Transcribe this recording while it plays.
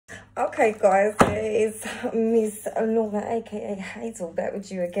Okay, guys, it's Miss Lorna, aka Hazel, back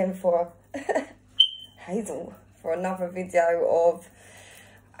with you again for Hazel for another video of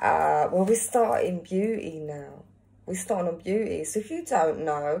well, we're starting beauty now. We're starting on beauty. So if you don't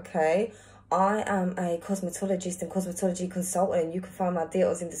know, okay, I am a cosmetologist and cosmetology consultant, and you can find my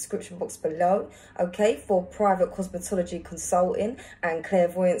details in the description box below, okay, for private cosmetology consulting and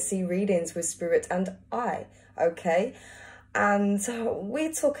clairvoyancy readings with spirit and I, okay. And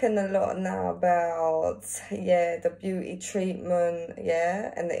we're talking a lot now about, yeah, the beauty treatment,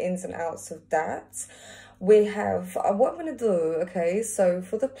 yeah, and the ins and outs of that. We have, what I'm going to do, okay, so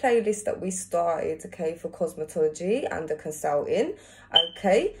for the playlist that we started, okay, for cosmetology and the consulting,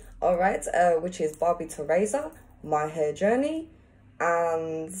 okay, all right, which is Barbie TERESA, My Hair Journey,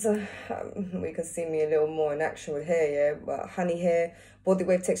 and we can see me a little more in action with hair, yeah, but honey hair, body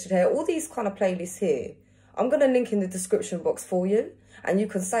wave textured hair, all these kind of playlists here. I'm going to link in the description box for you, and you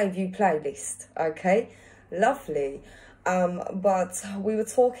can save you playlist, okay? Lovely. But we were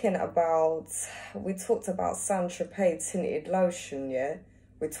talking about, we talked about Saint-Tropez tinted lotion, yeah?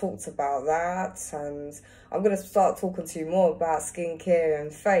 We talked about that, and I'm going to start talking to you more about skincare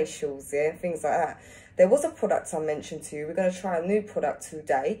and facials, yeah? Things like that. There was a product I mentioned to you. We're going to try a new product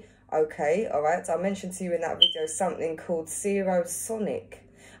today, okay? All right? I mentioned to you in that video something called Zero Sonic,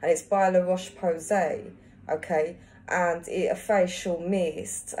 and it's by La Roche-Posay. Okay, and a facial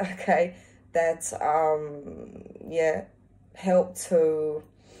mist, okay, that yeah, help to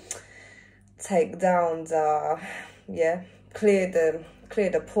take down the, yeah, clear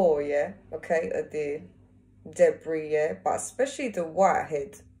the pore, yeah, okay, the debris, yeah, but especially the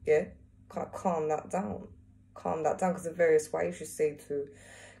whitehead, yeah, calm that down, because the various ways you see to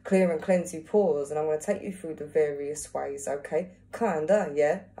clear and cleanse your pores, and I'm going to take you through the various ways, okay, kinda,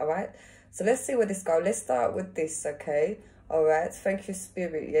 yeah, all right. So let's see where this goes. Let's start with this, okay? All right. Thank you,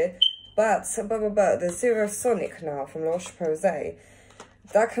 Spirit, yeah? But the Zero Sonic now from La Roche-Posay,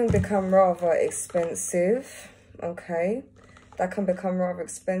 that can become rather expensive, okay? That can become rather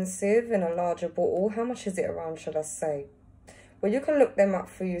expensive in a larger bottle. How much is it around, should I say? Well, you can look them up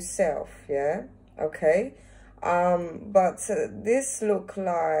for yourself, yeah? Okay? But this look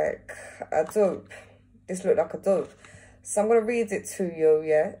like a dupe. This look like a dupe. So I'm going to read it to you,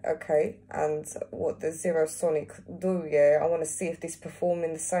 yeah, okay, and what the Zero Sonic do, yeah. I want to see if this perform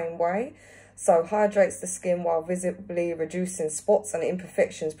in the same way. So, hydrates the skin while visibly reducing spots and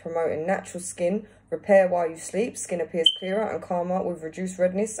imperfections, promoting natural skin repair while you sleep. Skin appears clearer and calmer with reduced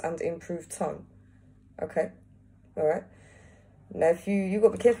redness and improved tone. Okay, all right. Now, if you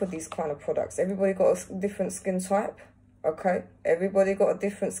got to be careful with these kind of products. Everybody got a different skin type, okay? Everybody got a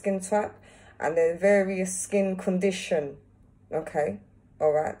different skin type. And then various skin condition, okay,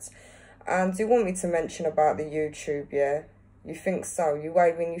 all right. And do you want me to mention about the YouTube, yeah? You think so? You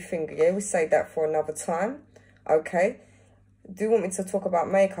waving your finger, yeah? We say that for another time, okay? Do you want me to talk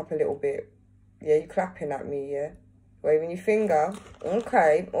about makeup a little bit? Yeah, you clapping at me, yeah? Waving your finger,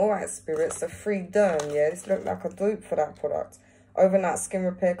 okay, all right, spirits. A free derm, yeah? This look like a dupe for that product. Overnight skin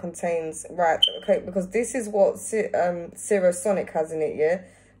repair contains, right, okay, because this is what Zero Sonic has in it, yeah?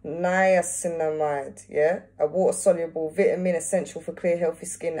 Niacinamide, yeah, a water-soluble vitamin essential for clear, healthy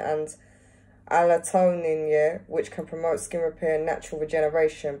skin, and allotonin, yeah, which can promote skin repair and natural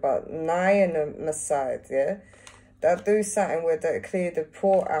regeneration. But niacinamide, yeah, that do something where they clear the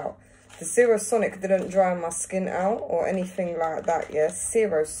pore out. The Zero Sonic didn't dry my skin out or anything like that, yeah.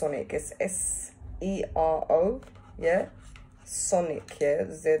 Zero Sonic is S-E-R-O, yeah. Sonic, yeah,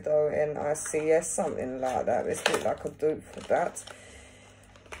 Z-O-N-I-C, yeah, something like that. This look like a dupe for that.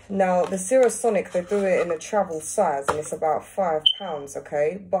 Now, the Zero Sonic, they do it in a travel size, and it's about £5,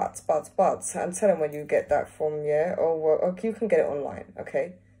 okay? But, and tell them where you get that from, yeah? Or you can get it online,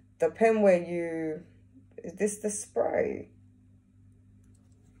 okay? Depend where you... Is this the spray?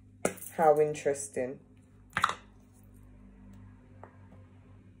 How interesting.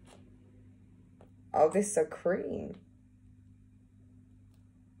 Oh, this is a cream.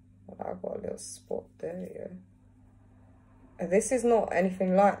 I've got a little spot there, yeah. This is not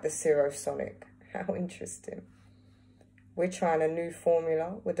anything like the Zero Sonic. How interesting. We're trying a new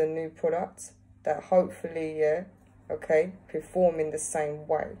formula with a new product that hopefully, yeah, okay, perform in the same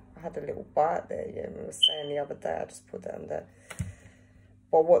way. I had a little bite there, yeah. I was saying the other day, I just put that on there.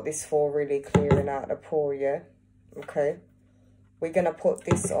 But what this for, really clearing out the pore, yeah, okay. We're going to put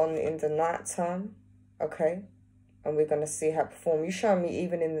this on in the night time, okay. And we're going to see how it perform. You show me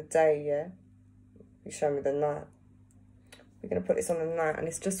even in the day, yeah. You show me the night. We're going to put this on the night, and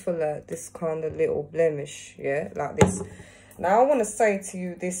it's just for this kind of little blemish, yeah, like this. Now, I want to say to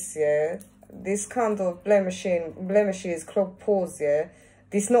you this, yeah, this kind of blemishes, clogged pores, yeah,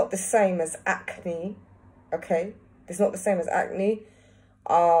 This not the same as acne, okay? It's not the same as acne.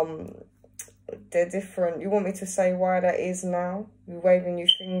 They're different. You want me to say why that is now? You're waving your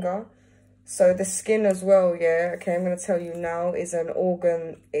finger. So the skin as well, yeah, okay, I'm going to tell you now, is an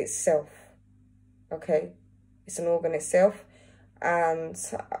organ itself, okay? It's an organ itself, and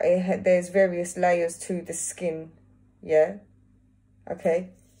there's various layers to the skin, yeah,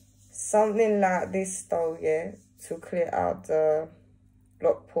 okay? Something like this though, yeah, to clear out the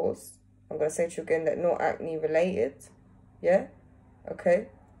blocked pores. I'm going to say to you again that not acne related, yeah, okay?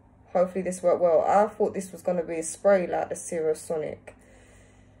 Hopefully this worked well. I thought this was going to be a spray like the Cerasonic.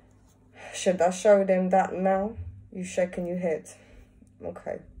 Should I show them that now? You shaking your head.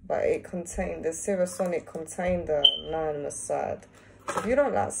 Okay. But it contained, the Cerasonic contained the niacinamide. So if you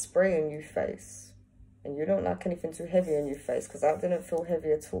don't like spray on your face, and you don't like anything too heavy on your face, because I didn't feel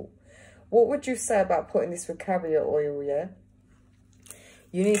heavy at all, what would you say about putting this with carrier oil, yeah?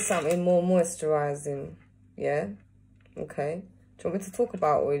 You need something more moisturizing, yeah? Okay. Do you want me to talk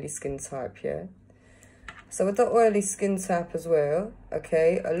about oily skin type, yeah? So with the oily skin type as well,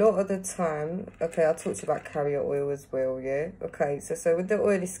 okay, a lot of the time, okay, I'll talk to you about carrier oil as well, yeah? Okay, so with the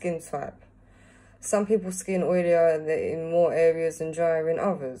oily skin type, some people's skin oilier in more areas and drier in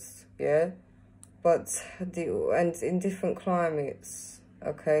others, yeah? But, and in different climates,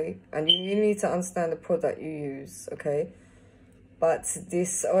 okay? And you need to understand the product you use, okay? But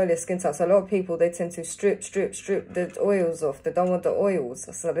this oily skin type, so a lot of people, they tend to strip the oils off. They don't want the oils.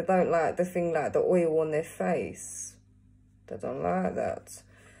 So they don't like the thing like the oil on their face. They don't like that.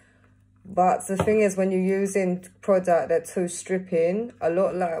 But the thing is, when you're using product that's too stripping, a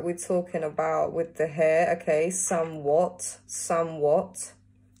lot like we're talking about with the hair, okay, somewhat,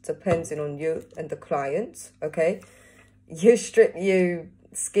 depending on you and the client, okay? You strip your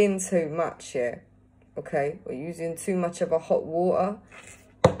skin too much, yeah? Okay, or using too much of a hot water,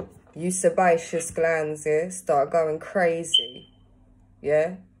 your sebaceous glands, yeah, start going crazy,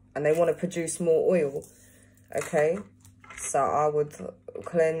 yeah, and they want to produce more oil, okay? So I would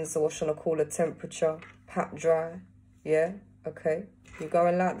cleanse, wash on a cooler temperature, pat dry, yeah, okay? You're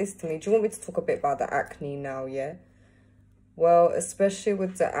going like this to me. Do you want me to talk a bit about the acne now, yeah? Well, especially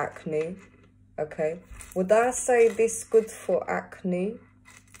with the acne, okay? Would I say this good for acne?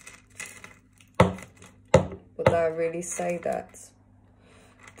 Would I really say that?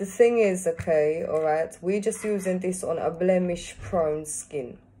 The thing is, okay, all right, we're just using this on a blemish-prone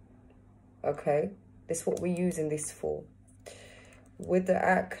skin, okay? This is what we're using this for. With the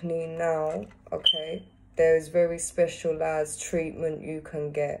acne now, okay, there is very specialized treatment you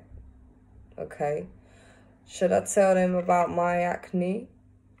can get, okay? Should I tell them about my acne?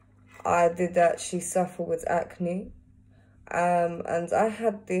 I did actually suffer with acne. And I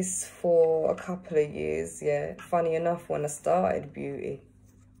had this for a couple of years, yeah. Funny enough, when I started beauty,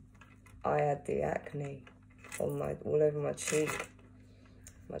 I had the acne on all over my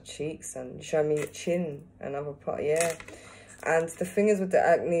cheeks, and show me your chin and other part, yeah. And the thing is with the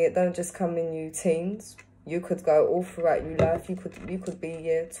acne, it don't just come in you teens. You could go all throughout your life. You could be,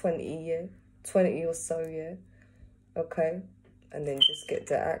 yeah, 20 or so, yeah. Okay, and then just get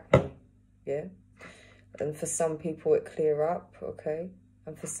the acne, yeah. And for some people, it clear up, okay?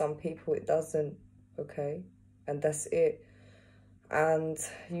 And for some people, it doesn't, okay? And that's it. And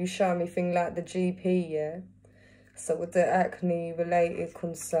you show me things like the GP, yeah? So with the acne-related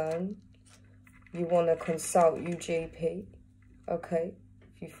concern, you want to consult your GP, okay?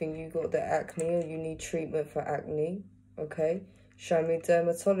 If you think you got the acne or you need treatment for acne, okay? Show me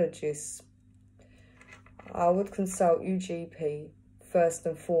dermatologist. I would consult your GP first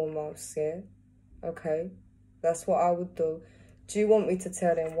and foremost, yeah? Okay, that's what I would do. Do you want me to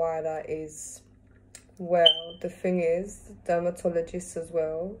tell them why that is? Well, the thing is, dermatologists as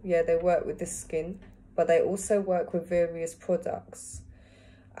well, yeah, they work with the skin, but they also work with various products.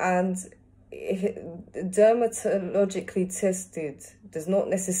 And dermatologically tested does not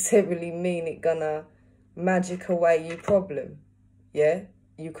necessarily mean it's gonna magic away your problem, yeah?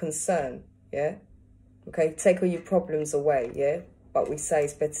 Your concern, yeah? Okay, take all your problems away, yeah? But we say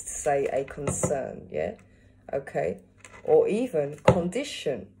it's better to say a concern, yeah? Okay? Or even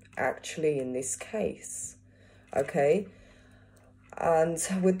condition, actually, in this case, okay? And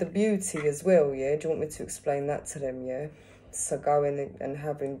with the beauty as well, yeah? Do you want me to explain that to them, yeah? So going and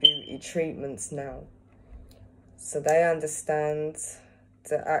having beauty treatments now. So they understand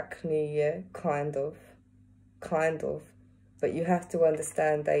the acne, yeah? Kind of. But you have to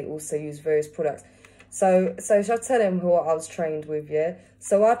understand they also use various products. So shall I tell them who I was trained with, yeah?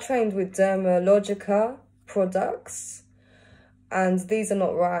 So I trained with Dermalogica products. And these are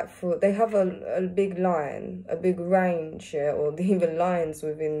not right for, they have a big line, a big range, yeah, or even lines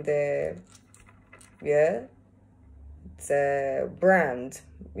within their, yeah, their brand,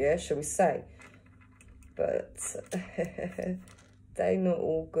 yeah, shall we say. But they're not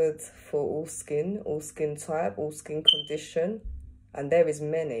all good for all skin type, all skin condition. And there is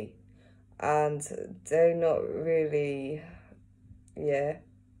many. And they're not really, yeah.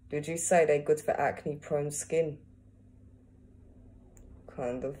 Would you say they're good for acne prone skin?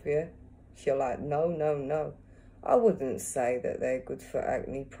 Kind of, yeah. You're like, no, no, no. I wouldn't say that they're good for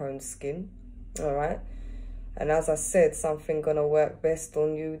acne prone skin. All right. And as I said, something gonna work best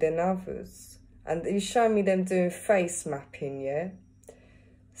on you than others. And you show me them doing face mapping, yeah?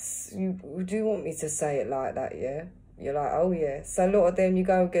 Do you want me to say it like that, yeah? You're like, oh yeah. So a lot of them, you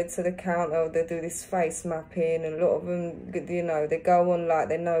go and get to the counter, they do this face mapping, and a lot of them, you know, they go on like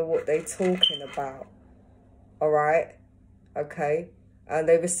they know what they're talking about. All right? Okay? And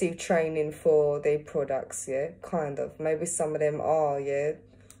they receive training for their products, yeah? Kind of. Maybe some of them are, yeah?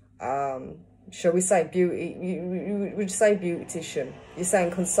 Shall we say beauty? You would say beautician. You're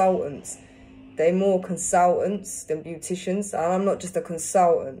saying consultants. They're more consultants than beauticians. And I'm not just a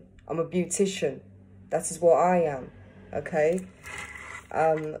consultant. I'm a beautician. That is what I am. Okay?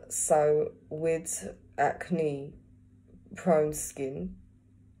 So with acne prone skin,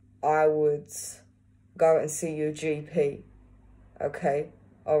 I would go and see your GP. Okay,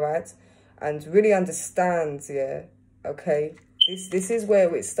 all right, and really understand, yeah, okay, this is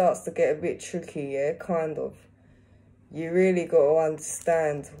where it starts to get a bit tricky, yeah, kind of. You really got to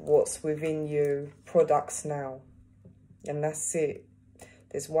understand what's within you products now, and that's it.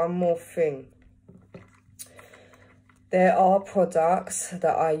 There's one more thing. There are products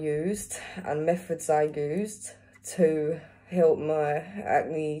that I used and methods I used to help my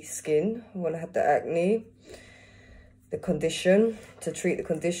acne skin when I had the acne, the condition, to treat the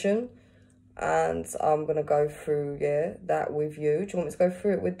condition. And I'm going to go through, yeah, that with you. Do you want me to go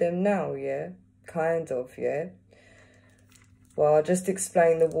through it with them now, yeah? Kind of, yeah? Well, I'll just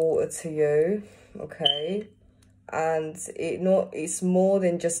explain the water to you, okay? And it's more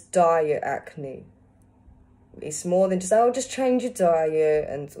than just diet acne. It's more than just, oh, just change your diet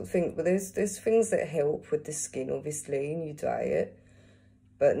and think, but there's things that help with the skin, obviously, in your diet.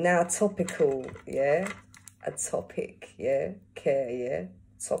 But now topical, yeah? A topic, yeah? Care, yeah?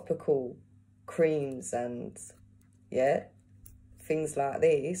 Topical creams and, yeah? Things like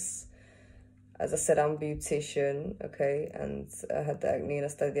this. As I said, I'm a beautician, okay? And I had the acne and I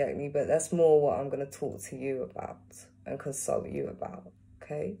studied the acne, but that's more what I'm going to talk to you about and consult you about,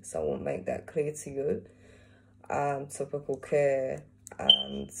 okay? So I want to make that clear to you. Topical care,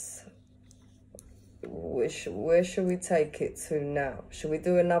 and where should we take it to now? Should we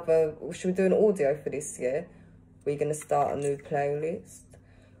do an audio for this, yeah? We're going to start a new playlist.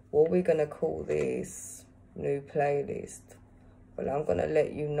 What are we going to call this new playlist? Well, I'm going to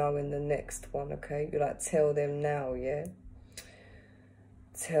let you know in the next one, okay? You like, tell them now, yeah?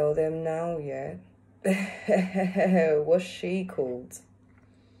 Tell them now, yeah? What's she called?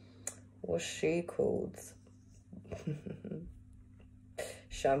 What's she called?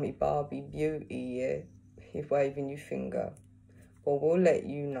 Show me Barbie Beauty, yeah? You're waving your finger. Well, we'll let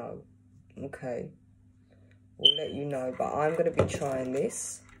you know, okay? We'll let you know, but I'm going to be trying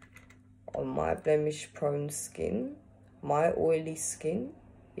this on my blemish-prone skin, my oily skin,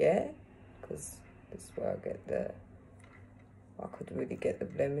 yeah? Because this is where I could really get the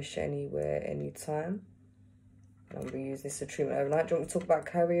blemish anywhere, anytime. And I'm going to use this as a treatment overnight. Do you want me to talk about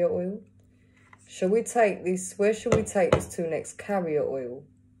carrier oil? Should we take this, where should we take this to next? Carrier oil.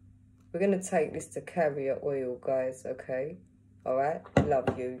 We're going to take this to carrier oil, guys, okay? All right?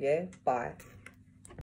 Love you, yeah? Bye.